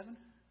 47,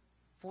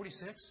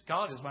 46?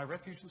 God is my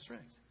refuge and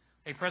strength,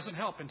 a present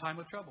help in time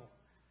of trouble.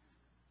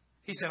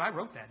 He said, I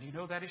wrote that. Do you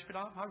know that,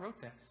 Ishbanob? I wrote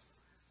that.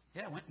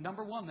 Yeah, it went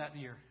number 1 that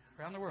year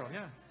around the world.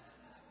 Yeah.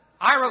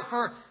 I wrote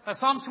for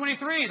Psalms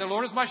 23, the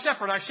Lord is my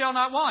shepherd, I shall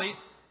not want.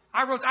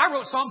 I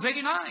wrote Psalms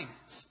 89.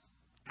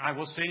 I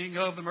will sing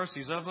of the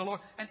mercies of the Lord.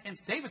 And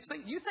David said,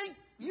 you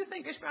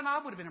think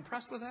Ishbanob would have been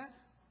impressed with that?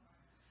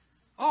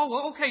 Oh,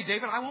 well, okay,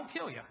 David, I won't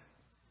kill you.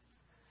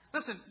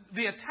 Listen,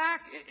 the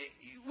attack,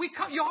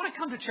 you ought to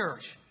come to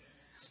church.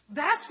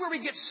 That's where we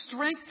get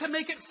strength to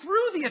make it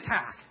through the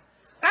attack.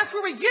 That's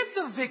where we get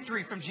the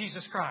victory from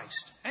Jesus Christ.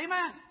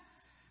 Amen.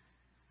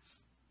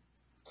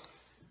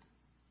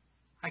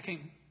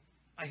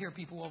 I hear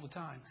people all the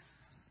time,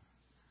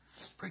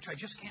 preacher, I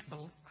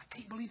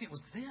can't believe it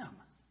was them.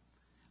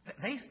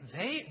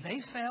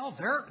 They fell.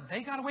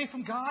 They got away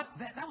from God.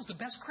 That was the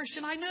best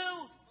Christian I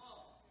knew.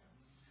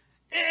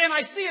 And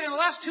I see it in the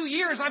last 2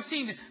 years. I've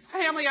seen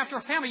family after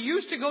family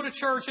used to go to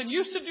church and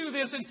used to do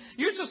this and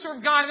used to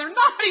serve God, and they're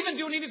not even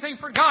doing anything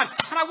for God.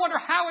 And I wonder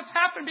how it's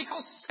happened,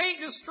 because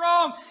Satan is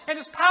strong and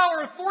his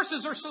power and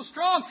forces are so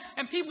strong,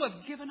 and people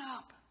have given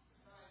up.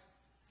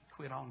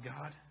 Quit on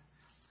God.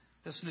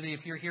 Listen to me,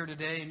 if you're here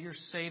today and you're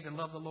saved and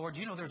love the Lord, do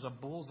you know there's a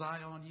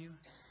bullseye on you?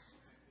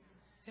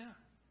 Yeah.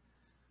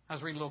 I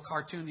was reading a little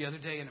cartoon the other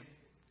day, and it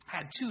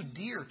had 2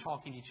 deer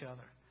talking to each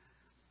other.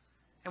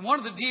 And one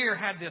of the deer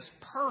had this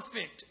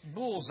perfect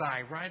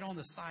bullseye right on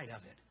the side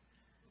of it.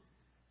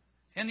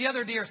 And the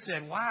other deer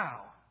said,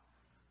 wow,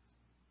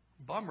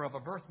 bummer of a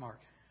birthmark.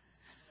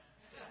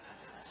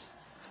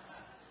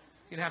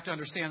 You'd have to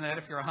understand that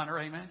if you're a hunter,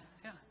 amen?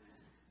 Yeah.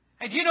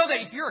 Hey, do you know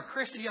that if you're a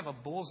Christian, you have a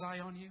bullseye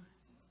on you?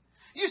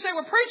 You say,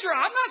 well, preacher,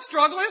 I'm not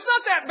struggling. It's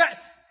not that bad.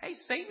 Hey,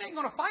 Satan ain't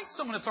going to fight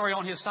someone that's already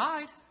on his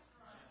side.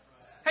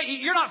 Hey,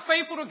 you're not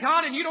faithful to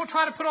God, and you don't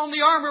try to put on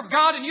the armor of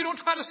God, and you don't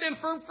try to stand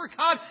firm for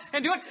God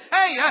and do it.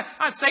 Hey,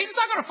 Satan's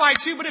not going to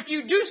fight you, but if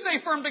you do stay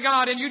firm to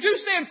God, and you do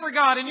stand for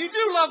God, and you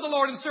do love the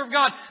Lord and serve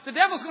God, the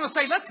devil's going to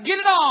say, let's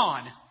get it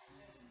on,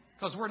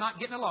 because we're not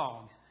getting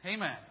along.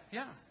 Amen.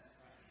 Yeah.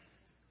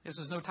 This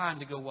is no time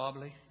to go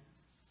wobbly.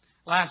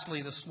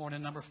 Lastly, this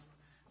morning, number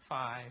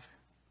 5.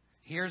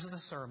 Here's the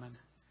sermon.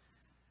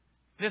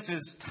 This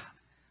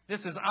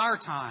is our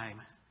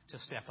time to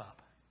step up.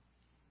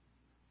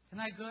 Isn't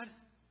that good?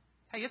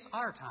 Hey, it's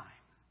our time.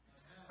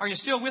 Are you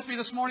still with me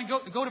this morning?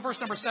 Go to verse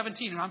number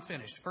 17, and I'm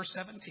finished. Verse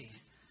 17.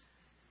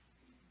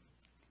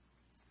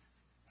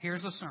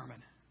 Here's the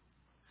sermon.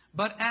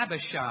 But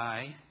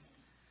Abishai,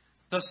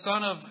 the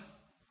son of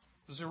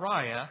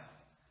Zeruiah,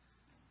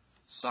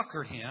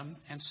 succored him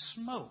and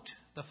smote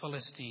the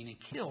Philistine and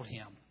killed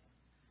him.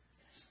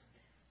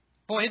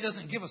 Boy, it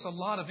doesn't give us a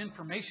lot of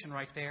information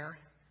right there,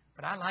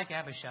 but I like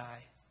Abishai.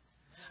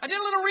 I did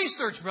a little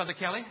research, Brother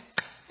Kelly.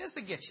 Just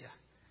to get you.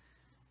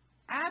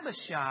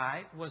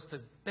 Abishai was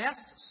the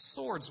best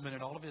swordsman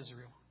in all of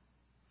Israel.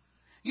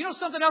 You know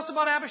something else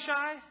about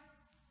Abishai?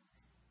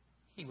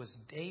 He was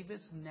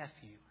David's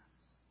nephew.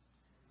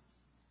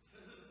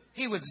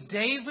 He was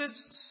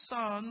David's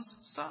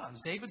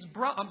David's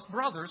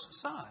brother's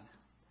son.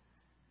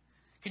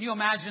 Can you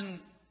imagine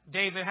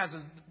David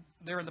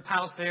they're in the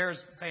palace there,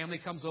 his family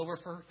comes over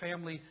for a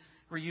family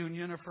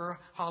reunion or for a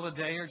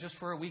holiday or just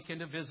for a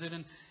weekend to visit.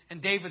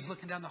 And David's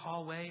looking down the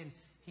hallway and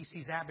he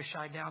sees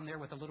Abishai down there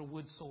with a little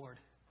wood sword.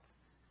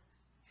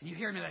 And you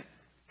hear him like,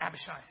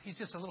 Abishai, he's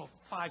just a little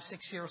 5,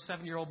 6-year,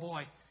 7-year-old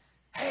boy.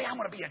 Hey, I'm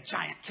going to be a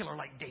giant killer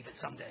like David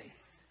someday.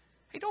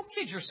 Hey, don't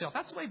kid yourself.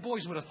 That's the way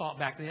boys would have thought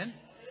back then.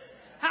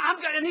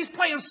 And he's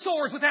playing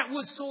swords with that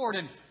wood sword.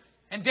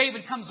 And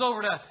David comes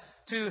over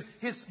to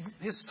his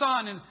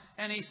son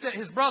and he said,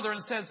 his brother,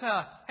 and says,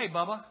 hey,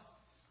 Bubba.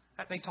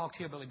 They talked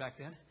hillbilly back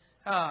then.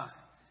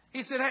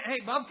 He said,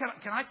 hey, Bub,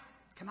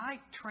 can I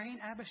train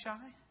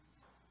Abishai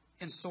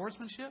in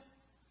swordsmanship?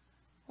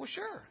 Well,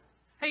 sure.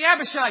 Hey,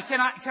 Abishai, can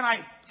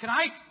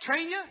I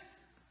train you?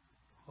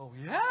 Oh,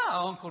 yeah,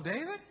 Uncle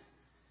David.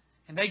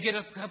 And they get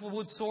a couple of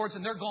wood swords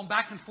and they're going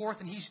back and forth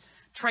and he's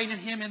training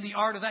him in the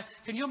art of that.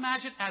 Can you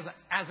imagine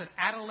as an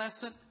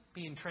adolescent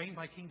being trained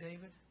by King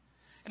David?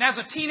 And as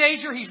a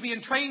teenager, he's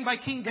being trained by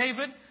King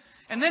David.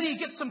 And then he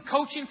gets some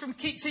coaching from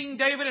King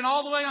David, and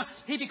all the way on,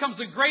 he becomes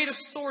the greatest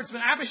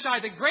swordsman. Abishai,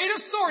 the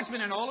greatest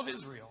swordsman in all of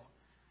Israel.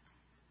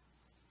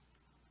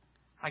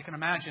 I can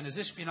imagine as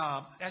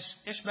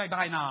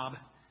Ishbi-Benob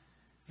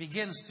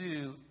begins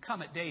to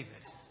come at David.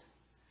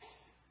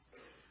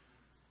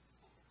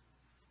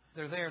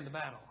 They're there in the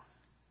battle.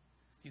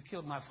 You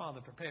killed my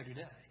father, prepare to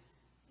die.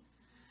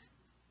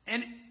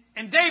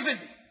 And David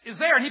is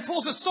there, and he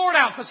pulls his sword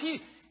out because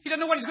he doesn't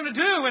know what he's going to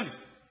do. And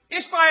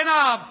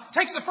Ishbi-Benob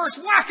takes the first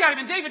whack at him,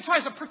 and David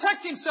tries to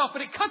protect himself,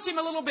 but it cuts him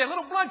a little bit. A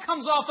little blood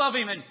comes off of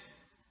him.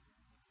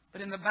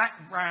 But in the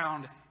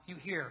background, you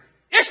hear,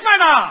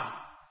 Ishbi-Benob!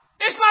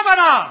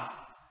 Ishbi-Benob!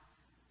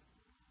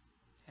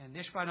 And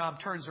Ishbi-Benob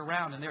turns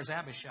around, and there's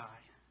Abishai.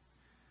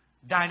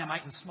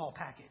 Dynamite in small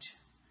package.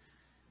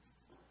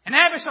 And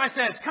Abishai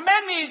says,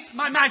 command me,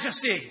 my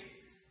majesty.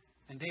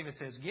 And David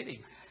says, get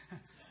him.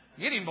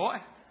 Get him, boy.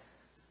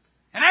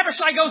 And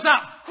Abishai goes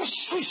up.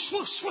 Whoosh, whoosh,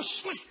 whoosh,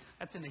 whoosh, whoosh.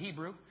 That's in the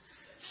Hebrew.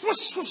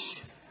 Swoosh, swoosh.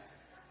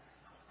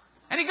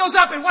 And he goes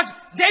up and watch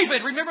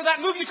David. Remember that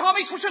move you taught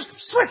me? Swoosh, swoosh,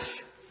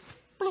 swish.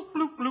 Bloop,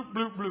 bloop, bloop,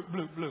 bloop, bloop,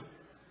 bloop, bloop.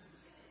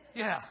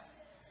 Yeah.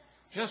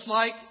 Just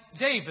like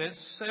David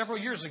several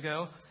years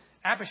ago,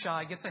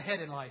 Abishai gets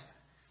ahead in life.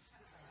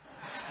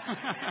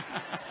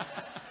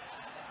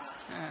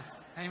 Yeah.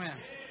 Amen.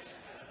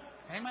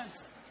 Amen.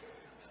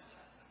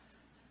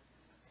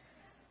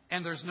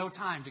 And there's no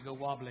time to go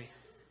wobbly.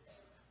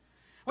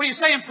 What are you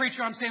saying,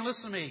 preacher? I'm saying,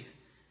 listen to me.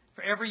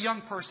 For every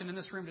young person in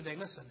this room today,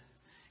 listen.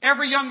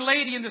 Every young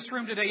lady in this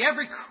room today,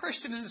 every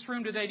Christian in this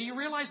room today, do you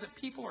realize that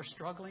people are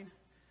struggling?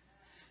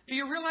 Do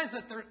you realize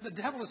that the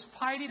devil is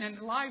fighting in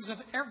the lives of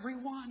every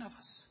one of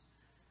us?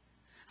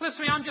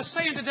 Listen to me, I'm just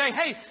saying today,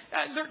 hey,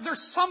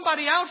 there's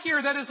somebody out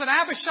here that is an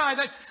Abishai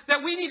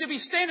that we need to be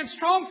standing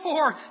strong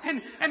for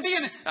and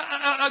being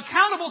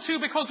accountable to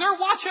because they're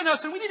watching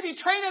us and we need to be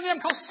training them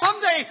because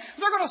someday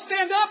they're going to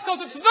stand up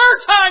because it's their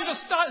time to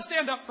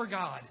stand up for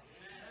God.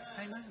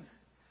 Amen.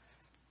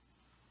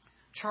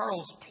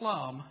 Charles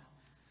Plumb,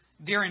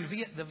 during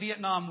the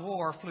Vietnam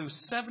War, flew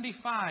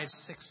 75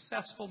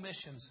 successful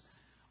missions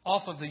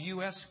off of the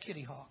U.S.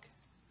 Kitty Hawk.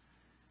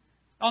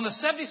 On the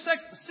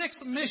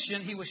 76th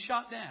mission, he was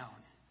shot down.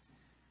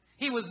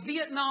 He was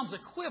Vietnam's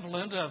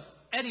equivalent of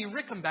Eddie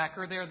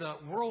Rickenbacker. They're the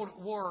World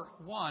War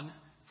I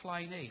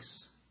flying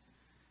ace.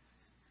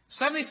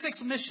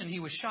 76th mission,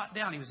 he was shot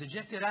down. He was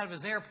ejected out of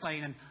his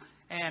airplane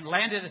and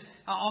landed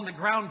on the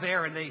ground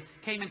there. And they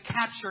came and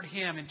captured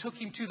him and took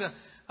him to the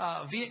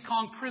Viet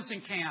Cong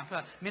prison camp.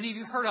 Many of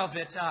you heard of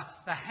it,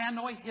 the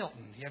Hanoi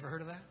Hilton. You ever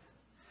heard of that?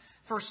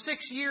 For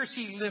 6 years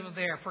he lived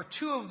there. For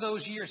 2 of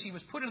those years he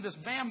was put into this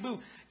bamboo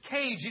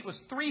cage. It was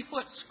 3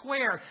 foot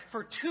square.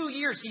 For 2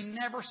 years he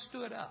never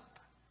stood up.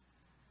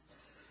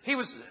 He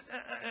was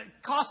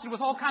accosted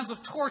with all kinds of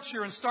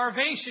torture and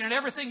starvation and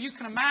everything you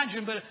can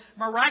imagine. But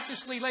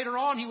miraculously later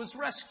on he was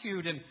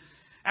rescued. And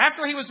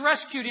after he was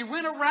rescued, he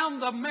went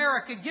around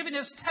America giving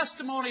his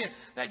testimony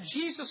that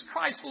Jesus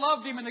Christ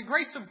loved him and the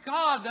grace of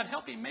God that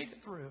helped him make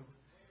it through.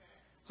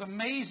 It's an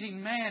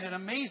amazing man and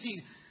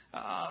amazing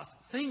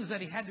things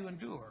that he had to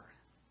endure.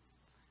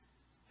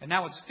 And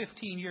now it's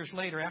 15 years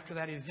later after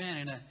that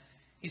event, and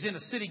he's in a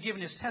city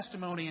giving his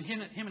testimony, and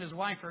him and his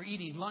wife are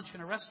eating lunch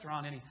in a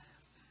restaurant. And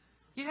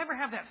you ever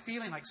have that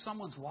feeling like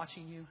someone's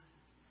watching you?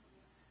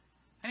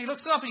 And he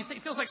looks up and he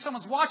feels like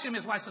someone's watching him.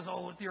 His wife says,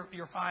 "Oh,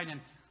 you're fine." And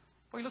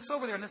he looks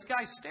over there, and this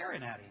guy's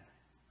staring at him.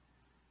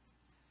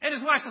 And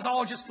his wife says,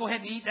 "Oh, just go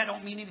ahead and eat. That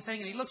don't mean anything."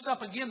 And he looks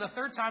up again the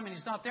third time, and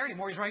he's not there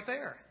anymore. He's right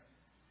there.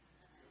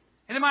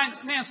 And the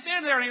man's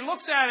standing there, and he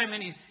looks at him,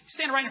 and he's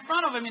standing right in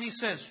front of him, and he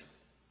says,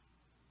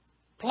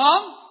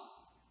 Plum?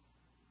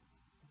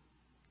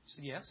 I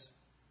said, yes.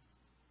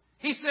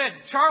 He said,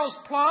 Charles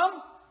Plum,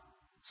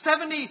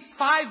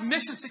 75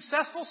 missions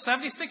successful,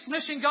 76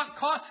 mission got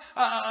caught,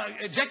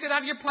 ejected out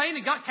of your plane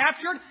and got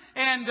captured.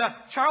 And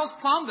Charles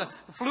Plum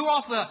flew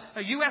off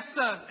the U.S.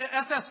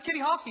 SS Kitty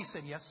Hawk. He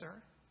said, yes, sir.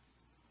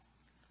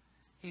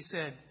 He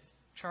said,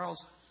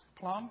 Charles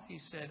Plum, he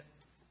said,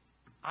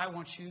 I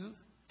want you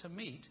to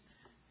meet.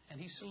 And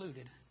he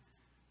saluted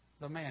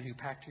the man who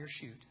packed your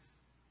chute.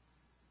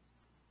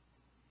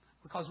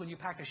 Because when you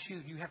pack a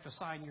chute, you have to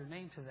sign your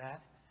name to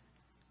that.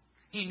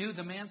 He knew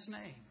the man's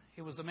name.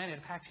 It was the man that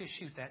had packed his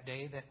chute that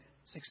day that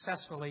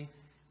successfully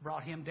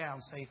brought him down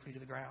safely to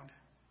the ground.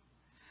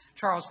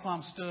 Charles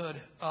Plum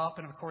stood up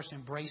and, of course,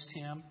 embraced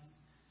him.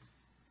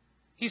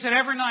 He said,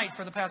 every night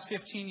for the past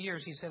 15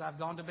 years, he said, I've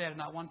gone to bed and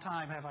not one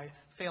time have I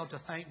failed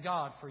to thank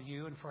God for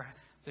you and for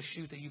the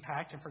chute that you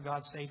packed and for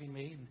God saving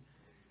me. And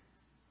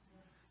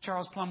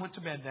Charles Plum went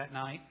to bed that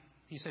night.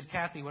 He said,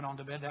 Kathy went on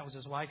to bed. That was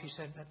his wife. He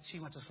said that she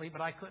went to sleep,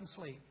 but I couldn't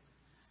sleep.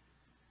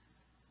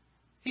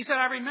 He said,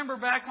 I remember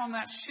back on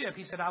that ship,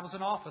 he said, I was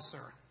an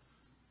officer.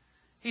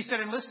 He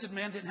said, enlisted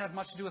men didn't have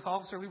much to do with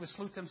officer. We would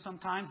salute them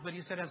sometimes. But he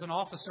said, as an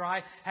officer,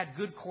 I had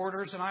good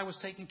quarters and I was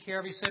taken care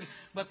of. He said,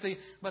 but the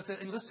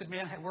enlisted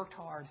men had worked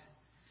hard.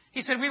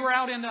 He said, we were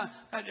out in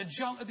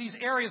these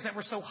areas that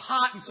were so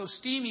hot and so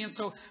steamy and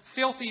so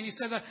filthy. And he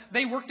said that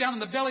they worked down in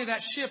the belly of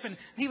that ship. And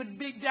he would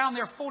be down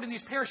there folding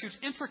these parachutes,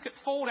 intricate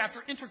fold after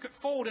intricate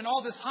fold, and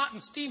all this hot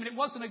and steam. And it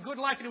wasn't a good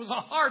life, and it was a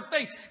hard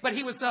thing. But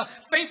he was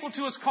faithful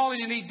to his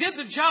calling, and he did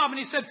the job. And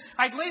he said,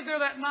 I'd laid there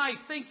that night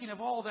thinking of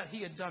all that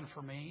he had done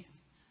for me.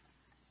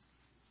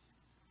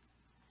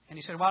 And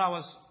he said, while I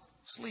was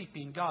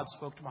sleeping, God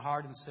spoke to my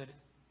heart and said,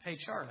 hey,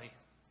 Charlie,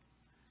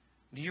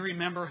 do you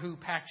remember who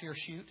packed your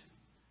chute?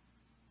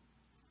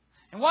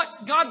 And what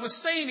God was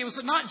saying, it was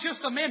not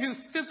just the man who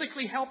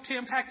physically helped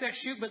him pack that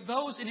chute, but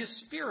those in his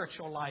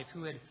spiritual life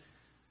who had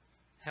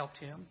helped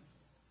him.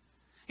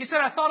 He said,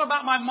 I thought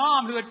about my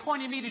mom who had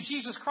pointed me to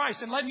Jesus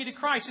Christ and led me to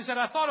Christ. He said,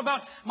 I thought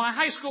about my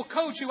high school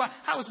coach who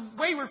I was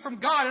wayward from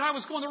God and I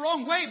was going the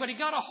wrong way, but he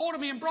got a hold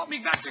of me and brought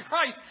me back to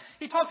Christ.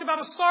 He talked about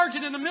a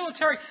sergeant in the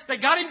military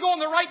that got him going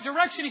the right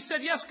direction. He said,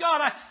 yes, God,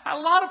 a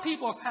lot of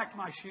people have packed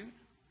my chute.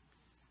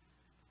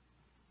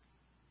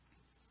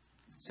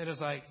 He said,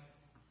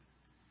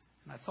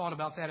 and I thought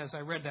about that as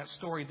I read that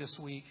story this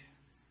week.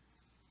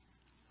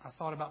 I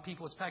thought about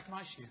people that's packed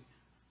my chute.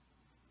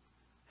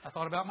 I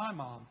thought about my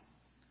mom.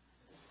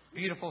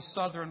 Beautiful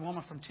southern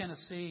woman from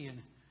Tennessee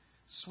and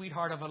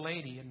sweetheart of a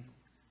lady. And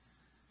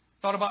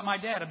thought about my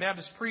dad, a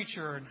Baptist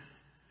preacher, and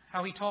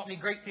how he taught me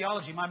great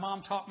theology.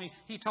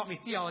 He taught me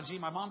theology.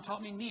 My mom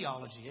taught me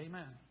neology.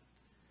 Amen.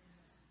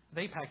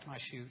 They packed my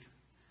chute.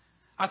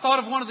 I thought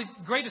of one of the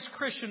greatest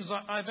Christians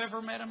I've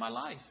ever met in my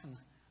life. And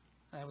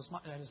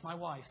that is my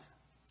wife.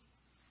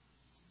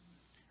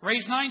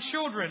 Raised 9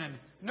 children and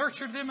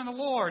nurtured them in the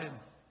Lord. And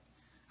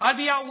I'd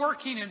be out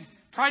working and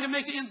trying to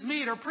make ends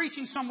meet or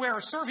preaching somewhere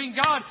or serving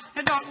God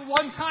and not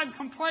one time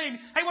complain,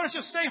 hey, why don't you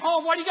stay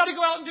home? Why do you got to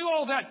go out and do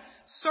all that?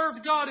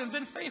 Served God and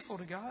been faithful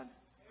to God.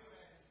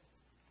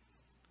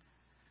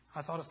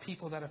 I thought of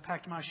people that have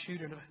packed my chute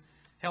and have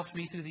helped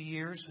me through the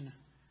years. And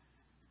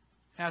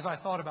as I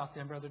thought about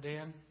them, Brother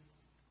Dan,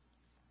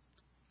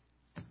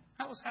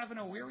 I was having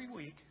a weary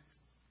week.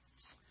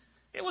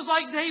 It was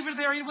like David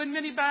there. He'd win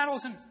many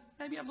battles and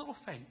maybe a little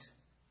faint.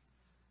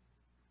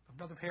 But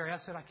Brother Perry, I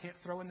said, I can't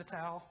throw in the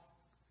towel.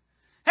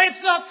 Hey,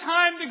 it's not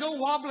time to go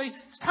wobbly.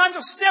 It's time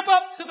to step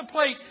up to the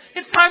plate.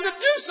 It's time to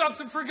do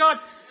something for God.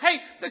 Hey,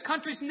 the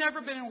country's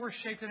never been in worse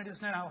shape than it is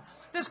now.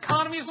 This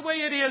economy is the way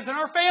it is, and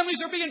our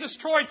families are being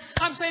destroyed.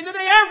 I'm saying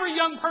today, every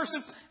young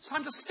person, it's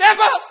time to step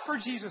up for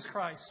Jesus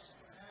Christ.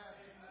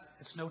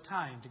 It's no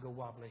time to go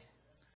wobbly.